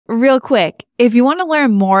Real quick, if you want to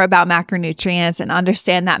learn more about macronutrients and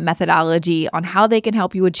understand that methodology on how they can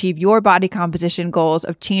help you achieve your body composition goals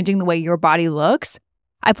of changing the way your body looks,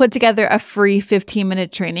 I put together a free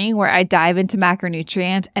 15-minute training where I dive into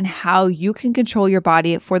macronutrients and how you can control your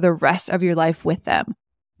body for the rest of your life with them.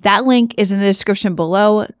 That link is in the description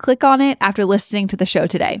below. Click on it after listening to the show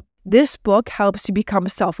today. This book helps you become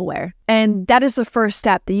self-aware. And that is the first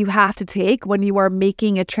step that you have to take when you are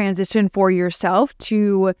making a transition for yourself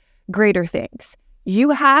to greater things.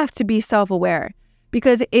 You have to be self-aware,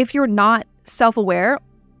 because if you're not self-aware,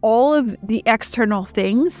 all of the external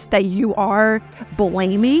things that you are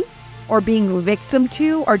blaming or being a victim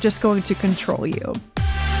to are just going to control you.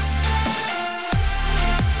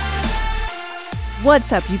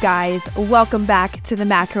 What's up, you guys? Welcome back to the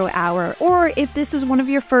Macro Hour, or if this is one of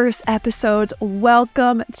your first episodes,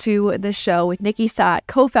 welcome to the show with Nikki Stott,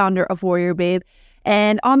 co-founder of WarriorBabe.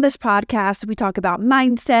 And on this podcast, we talk about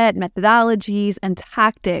mindset, methodologies, and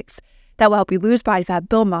tactics that will help you lose body fat,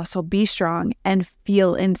 build muscle, be strong, and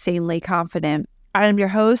feel insanely confident. I am your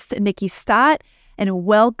host, Nikki Stott, and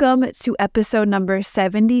welcome to episode number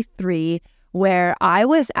 73, where I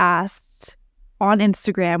was asked on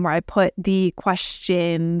Instagram, where I put the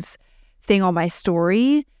questions thing on my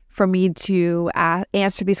story for me to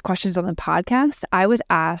answer these questions on the podcast. I was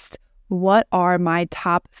asked, what are my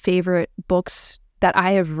top favorite books that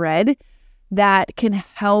I have read that can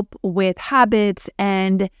help with habits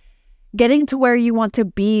and getting to where you want to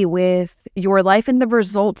be with your life and the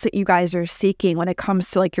results that you guys are seeking when it comes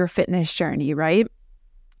to like your fitness journey, right?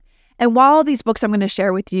 And while these books I'm going to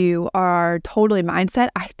share with you are totally mindset,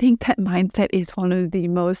 I think that mindset is one of the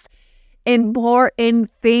most important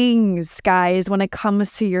things, guys, when it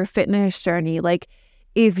comes to your fitness journey. Like,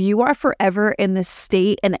 if you are forever in the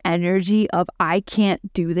state and energy of, I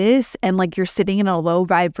can't do this, and like you're sitting in a low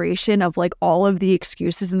vibration of like all of the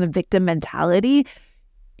excuses and the victim mentality,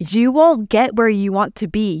 you won't get where you want to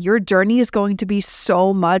be. Your journey is going to be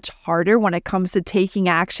so much harder when it comes to taking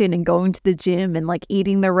action and going to the gym and like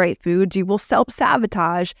eating the right foods. You will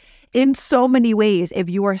self-sabotage in so many ways if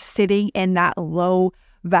you are sitting in that low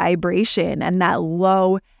vibration and that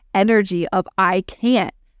low energy of I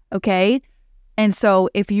can't, okay? And so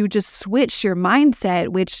if you just switch your mindset,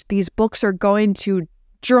 which these books are going to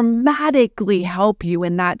dramatically help you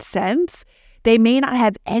in that sense, they may not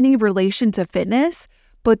have any relation to fitness,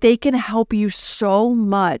 but they can help you so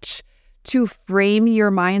much to frame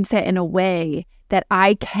your mindset in a way that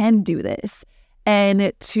I can do this,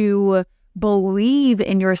 and to believe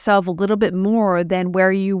in yourself a little bit more than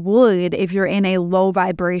where you would if you're in a low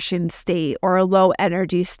vibration state or a low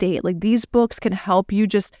energy state. Like, these books can help you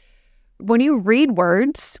just, when you read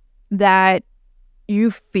words that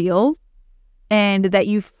you feel and that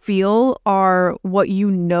you feel are what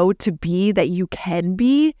you know to be, that you can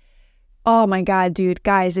be, oh my God, dude,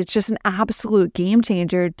 guys, it's just an absolute game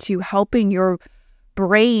changer to helping your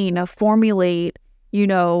brain formulate,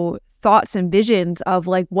 thoughts and visions of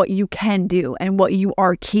like what you can do and what you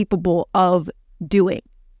are capable of doing.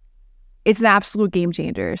 It's an absolute game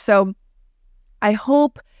changer. So I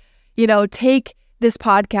hope, take this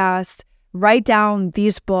podcast, write down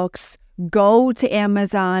these books, go to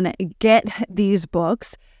Amazon, get these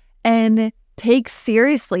books, and take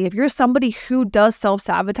seriously. If you're somebody who does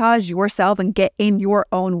self-sabotage yourself and get in your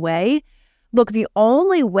own way, look, the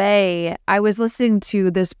only way, I was listening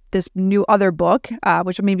to this new other book,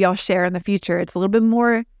 which maybe I'll share in the future. It's a little bit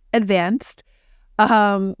more advanced,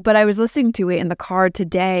 but I was listening to it in the car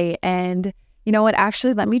today, and you know what?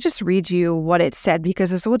 Actually, let me just read you what it said,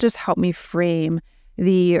 because this will just help me frame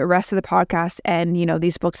the rest of the podcast and,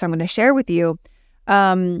 these books I'm going to share with you.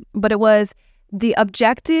 But it was, the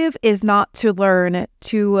objective is not to learn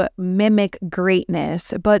to mimic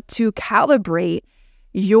greatness, but to calibrate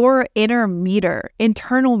your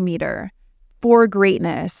internal meter for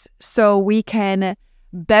greatness, so we can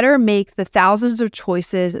better make the thousands of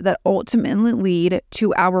choices that ultimately lead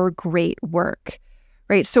to our great work,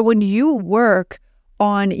 right? So when you work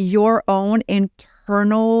on your own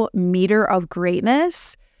internal meter of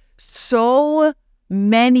greatness, so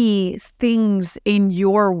many things in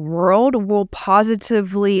your world will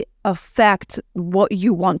positively affect what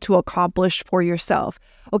you want to accomplish for yourself.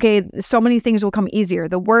 Okay, so many things will come easier.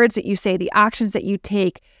 The words that you say, the actions that you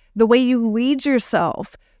take, the way you lead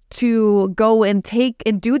yourself to go and take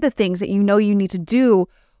and do the things that you know you need to do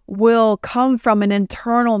will come from an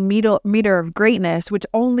internal meter of greatness, which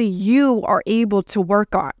only you are able to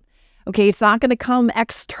work on. Okay, it's not going to come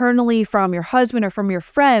externally from your husband or from your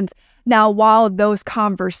friends. Now, while those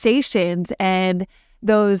conversations and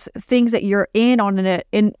those things that you're in on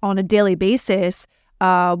a daily basis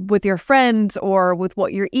with your friends or with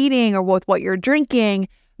what you're eating or with what you're drinking,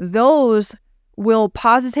 those will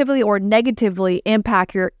positively or negatively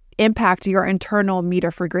impact your internal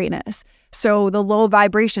meter for greatness. So the low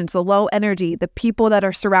vibrations, the low energy, the people that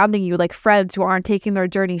are surrounding you, like friends who aren't taking their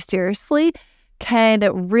journey seriously, can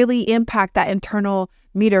really impact that internal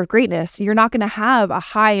meter of greatness. You're not going to have a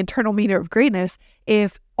high internal meter of greatness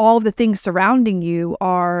if all of the things surrounding you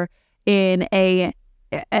are in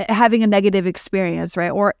having a negative experience, right?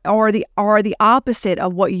 Or the opposite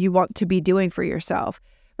of what you want to be doing for yourself,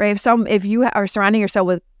 right? If you are surrounding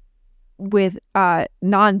yourself with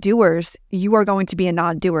non-doers, you are going to be a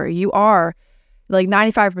non-doer. You are like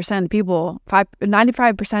 95% of the people,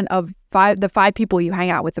 95% of the 5 people you hang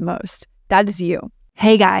out with the most. That is you.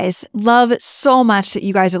 Hey guys, love so much that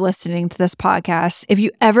you guys are listening to this podcast. If you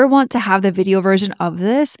ever want to have the video version of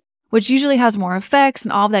this, which usually has more effects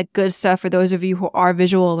and all of that good stuff for those of you who are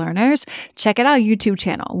visual learners, check out our YouTube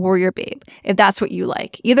channel, WarriorBabe, if that's what you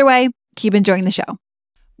like. Either way, keep enjoying the show.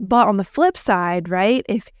 But on the flip side, right,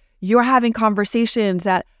 if you're having conversations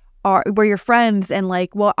that are where your friends and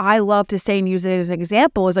like, what I love to say and use it as an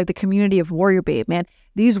example is like the community of WarriorBabe, man.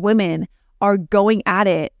 These women are going at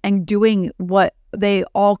it and doing what they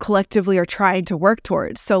all collectively are trying to work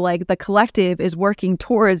towards. So like the collective is working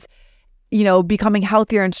towards, becoming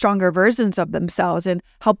healthier and stronger versions of themselves and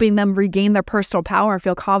helping them regain their personal power and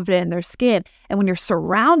feel confident in their skin. And when you're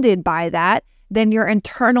surrounded by that, then your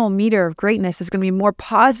internal meter of greatness is going to be more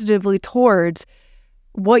positively towards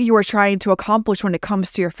what you are trying to accomplish when it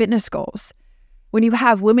comes to your fitness goals. When you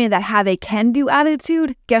have women that have a can-do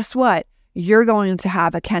attitude, guess what? You're going to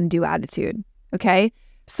have a can-do attitude, okay?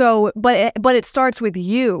 So, but it starts with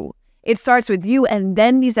you. It starts with you, and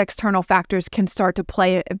then these external factors can start to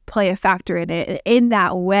play a factor in it in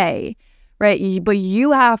that way, right? But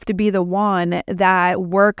you have to be the one that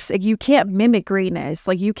works. Like, you can't mimic greatness.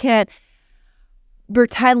 Like, you can't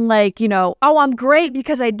pretend like, oh, I'm great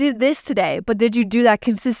because I did this today. But did you do that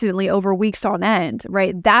consistently over weeks on end,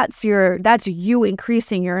 right? That's you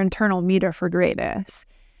increasing your internal meter for greatness.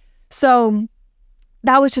 So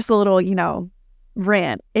that was just a little,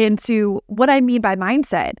 rant into what I mean by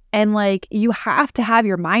mindset. And like, you have to have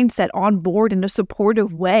your mindset on board in a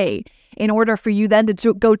supportive way in order for you then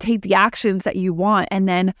to go take the actions that you want and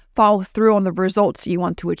then follow through on the results you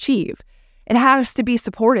want to achieve. It has to be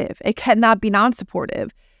supportive. It cannot be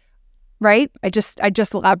non-supportive, right? I just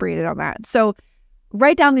elaborated on that. So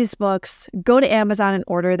write down these books, go to Amazon and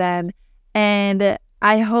order them. And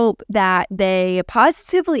I hope that they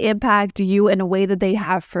positively impact you in a way that they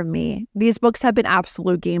have for me. These books have been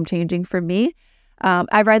absolute game-changing for me.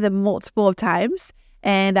 I've read them multiple of times.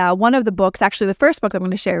 And one of the books, actually the first book I'm going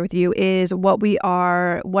to share with you, is what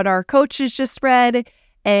our coaches just read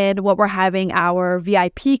and what we're having our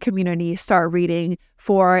VIP community start reading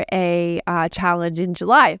for a challenge in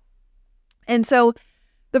July. And so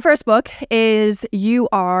the first book is You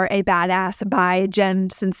Are a Badass by Jen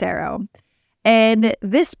Sincero. And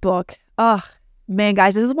this book, oh man,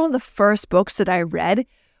 guys, this is one of the first books that I read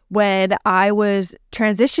when I was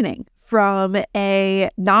transitioning from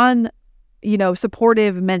a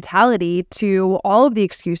supportive mentality to all of the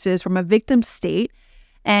excuses, from a victim state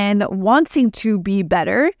and wanting to be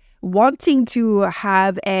better, wanting to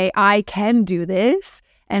have a I can do this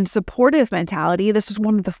and supportive mentality. This was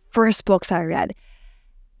one of the first books I read.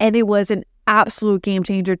 And it was an absolute game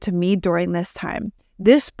changer to me during this time.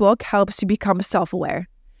 This book helps you become self-aware.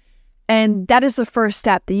 And that is the first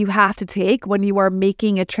step that you have to take when you are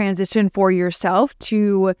making a transition for yourself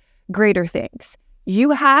to greater things. You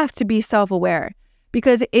have to be self-aware,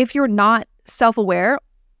 because if you're not self-aware,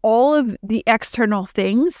 all of the external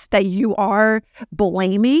things that you are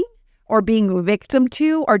blaming or being a victim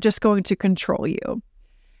to are just going to control you.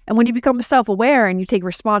 And when you become self-aware and you take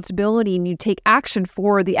responsibility and you take action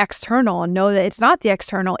for the external and know that it's not the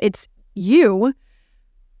external, it's you,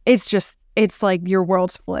 it's like your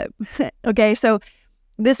world's flip. Okay, so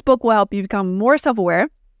this book will help you become more self-aware.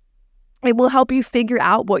 It will help you figure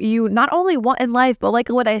out what you not only want in life, but like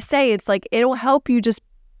what I say, it's like it'll help you just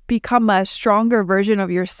become a stronger version of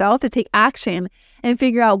yourself to take action and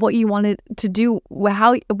figure out what you wanted to do,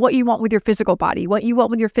 what you want with your physical body, what you want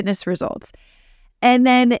with your fitness results. And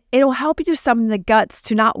then it'll help you to summon the guts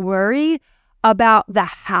to not worry about the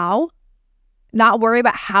how, not worry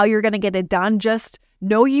about how you're going to get it done. Just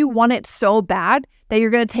know you want it so bad that you're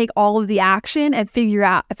going to take all of the action and figure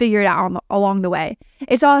it out along the way.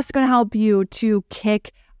 It's also going to help you to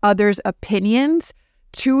kick others' opinions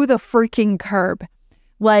to the freaking curb.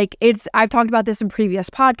 Like, I've talked about this in previous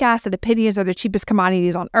podcasts, that opinions are the cheapest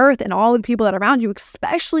commodities on earth, and all the people that are around you,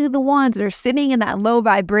 especially the ones that are sitting in that low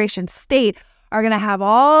vibration state, are going to have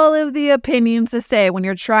all of the opinions to say when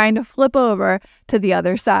you're trying to flip over to the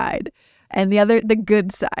other side and the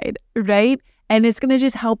good side, right? And it's going to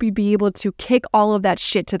just help you be able to kick all of that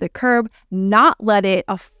shit to the curb, not let it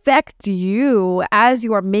affect you as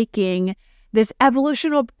you are making this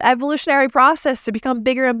evolutionary process to become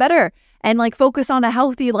bigger and better and like focus on a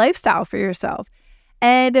healthy lifestyle for yourself.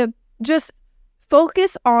 And just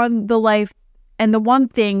focus on the life and the one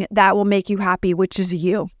thing that will make you happy, which is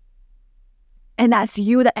you. And that's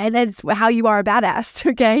you, and that's how you are a badass,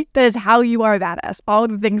 okay? That is how you are a badass. All of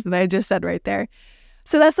the things that I just said right there.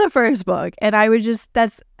 So that's the first book. And I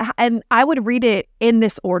would read it in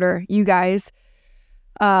this order, you guys,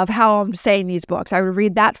 of how I'm saying these books. I would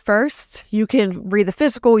read that first. You can read the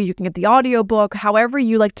physical, you can get the audio book, however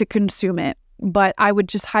you like to consume it. But I would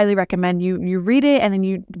just highly recommend you read it and then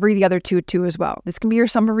you read the other two too as well. This can be your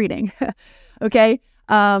summer reading, okay?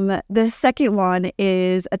 The second one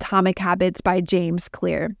is Atomic Habits by James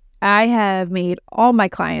Clear. I have made all my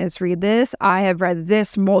clients read this. I have read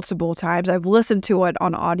this multiple times. I've listened to it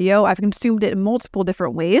on audio. I've consumed it in multiple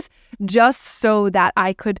different ways just so that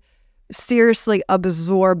I could seriously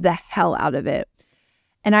absorb the hell out of it.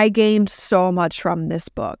 And I gained so much from this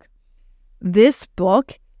book. This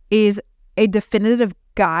book is a definitive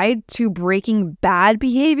guide to breaking bad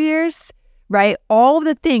behaviors, right? All of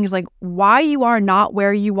the things like why you are not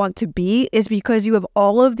where you want to be is because you have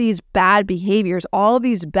all of these bad behaviors, all of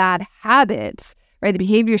these bad habits, right? The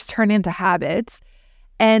behaviors turn into habits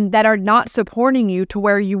and that are not supporting you to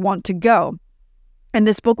where you want to go. And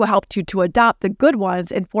this book will help you to adopt the good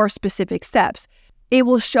ones in 4 specific steps. It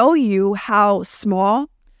will show you how small,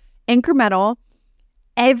 incremental,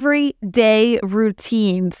 everyday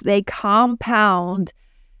routines, they compound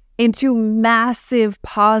into massive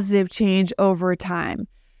positive change over time.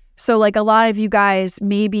 So like a lot of you guys,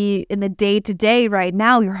 maybe in the day-to-day right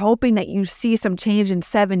now, you're hoping that you see some change in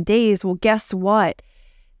 7 days. Well, guess what?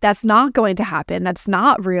 That's not going to happen. That's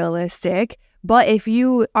not realistic. But if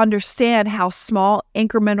you understand how small,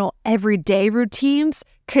 incremental, everyday routines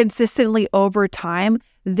consistently over time,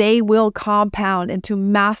 they will compound into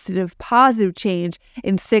massive positive change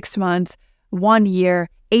in 6 months, 1 year,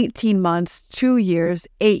 18 months, 2 years,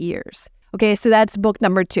 8 years. Okay, so that's book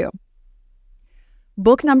number 2.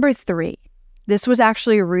 Book number 3. This was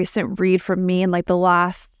actually a recent read for me in like the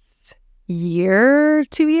last year,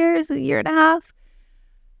 2 years, a year and a half.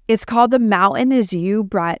 It's called The Mountain Is You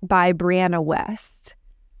by Brianna West.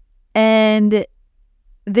 And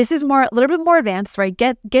this is a little bit more advanced, right?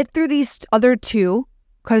 Get through these other 2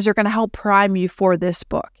 because they're going to help prime you for this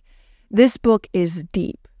book. This book is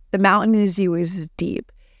deep. The Mountain Is You is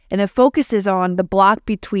deep. And it focuses on the block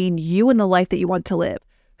between you and the life that you want to live.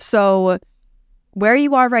 So where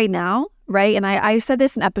you are right now, right? And I said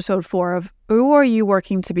this in episode 4 of who are you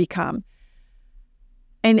working to become?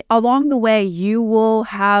 And along the way, you will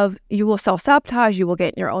self-sabotage, you will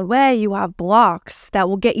get in your own way, you have blocks that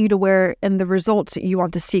will get you to where and the results that you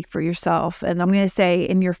want to seek for yourself. And I'm going to say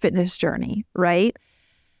in your fitness journey, right?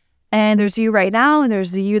 And there's you right now, and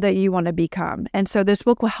there's the you that you want to become. And so this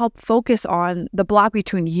book will help focus on the block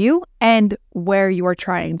between you and where you are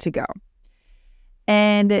trying to go.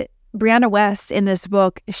 And Brianna West in this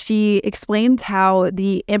book, she explains how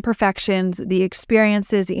the imperfections, the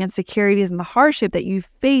experiences, the insecurities, and the hardship that you've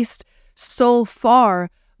faced so far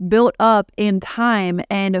built up in time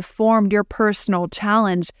and formed your personal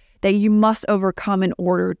challenge that you must overcome in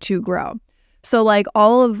order to grow. So like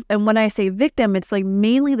and when I say victim, it's like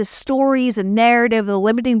mainly the stories and narrative, the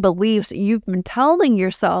limiting beliefs that you've been telling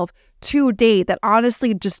yourself to date that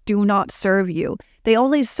honestly just do not serve you. They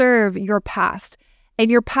only serve your past. And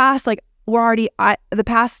your past, like what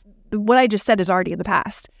I just said is already in the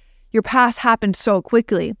past. Your past happened so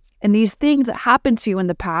quickly. And these things that happened to you in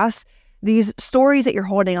the past, these stories that you're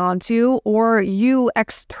holding on to, or you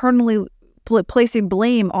externally placing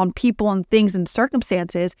blame on people and things and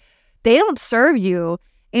circumstances, they don't serve you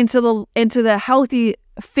into the healthy,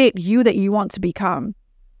 fit you that you want to become.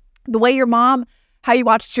 The way how you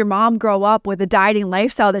watched your mom grow up with the dieting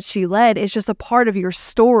lifestyle that she led is just a part of your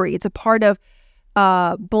story. It's a part of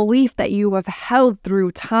belief that you have held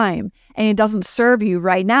through time, and it doesn't serve you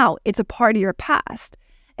right now. It's a part of your past.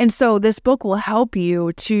 And so this book will help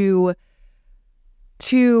you to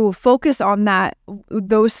focus on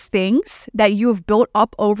those things that you have built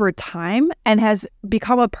up over time and has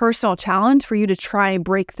become a personal challenge for you to try and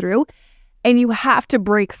break through. And you have to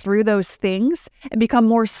break through those things and become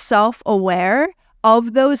more self-aware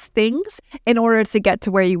of those things in order to get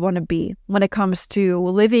to where you want to be when it comes to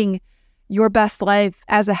living your best life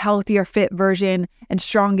as a healthier, fit version and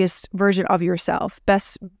strongest version of yourself,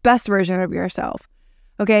 best version of yourself.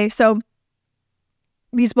 Okay, so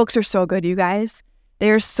These books are so good, you guys.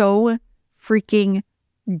 They're so freaking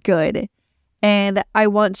good. And I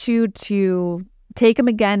want you to take them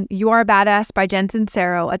again. You Are a Badass by Jen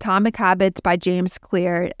Sincero, Atomic Habits by James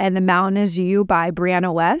Clear, and The Mountain Is You by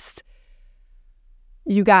Brianna West.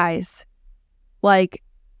 You guys, like,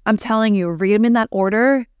 I'm telling you, read them in that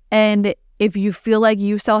order. And if you feel like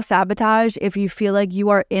you self-sabotage, if you feel like you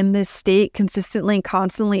are in this state consistently and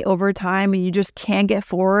constantly over time and you just can't get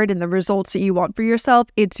forward and the results that you want for yourself,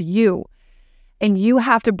 it's you. And you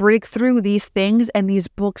have to break through these things, and these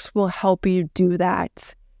books will help you do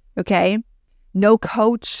that. Okay?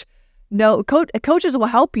 Coaches will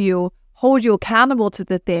help you, hold you accountable to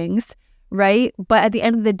the things, right? But at the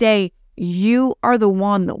end of the day, you are the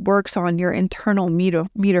one that works on your internal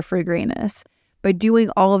meter for greatness by doing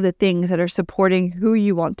all of the things that are supporting who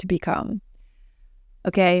you want to become.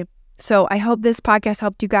 Okay? So I hope this podcast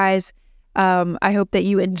helped you guys. I hope that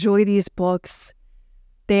you enjoy these books.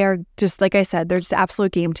 They are just, like I said, they're just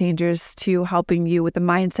absolute game changers to helping you with the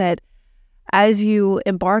mindset as you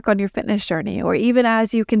embark on your fitness journey, or even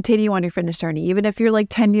as you continue on your fitness journey, even if you're like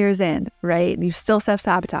 10 years in, right? And you still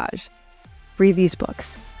self-sabotage. Read these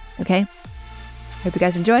books, okay? Hope you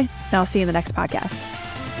guys enjoy, and I'll see you in the next podcast.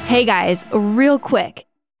 Hey guys, real quick.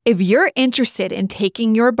 If you're interested in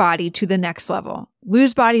taking your body to the next level,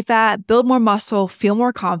 lose body fat, build more muscle, feel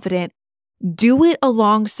more confident, do it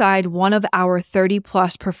alongside one of our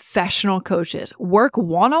 30+ professional coaches. Work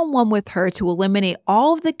one-on-one with her to eliminate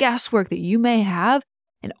all of the guesswork that you may have.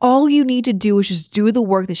 And all you need to do is just do the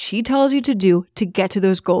work that she tells you to do to get to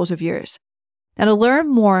those goals of yours. Now, to learn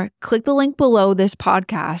more, click the link below this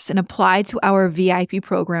podcast and apply to our VIP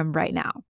program right now.